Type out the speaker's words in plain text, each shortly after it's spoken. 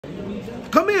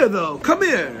Come here, though. Come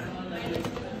here.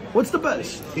 What's the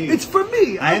best? It's for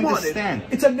me. I understand.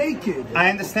 It's a naked. I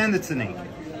understand it's a naked.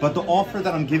 But the offer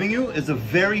that I'm giving you is a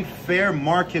very fair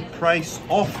market price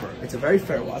offer. It's a very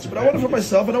fair watch, but I want it for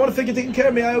myself, and I want to think you're taking care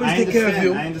of me. I always take care of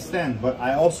you. I understand, but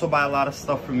I also buy a lot of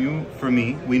stuff from you, for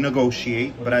me. We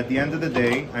negotiate, but at the end of the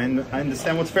day, I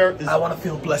understand what's fair. I want to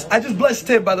feel blessed. I just blessed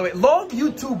him, by the way. Long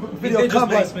YouTube video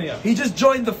coming. He just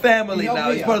joined the family now.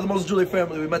 He's part of the Most Jewelry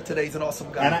family. We met today. He's an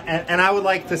awesome guy. And I would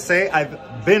like to say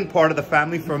I've been part of the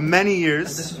family for many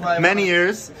years. This is why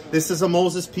This is a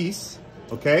Moses piece.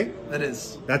 Okay? That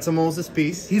is. That's a Moses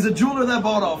piece. He's a jeweler that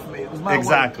bought off me. It was my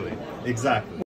Exactly.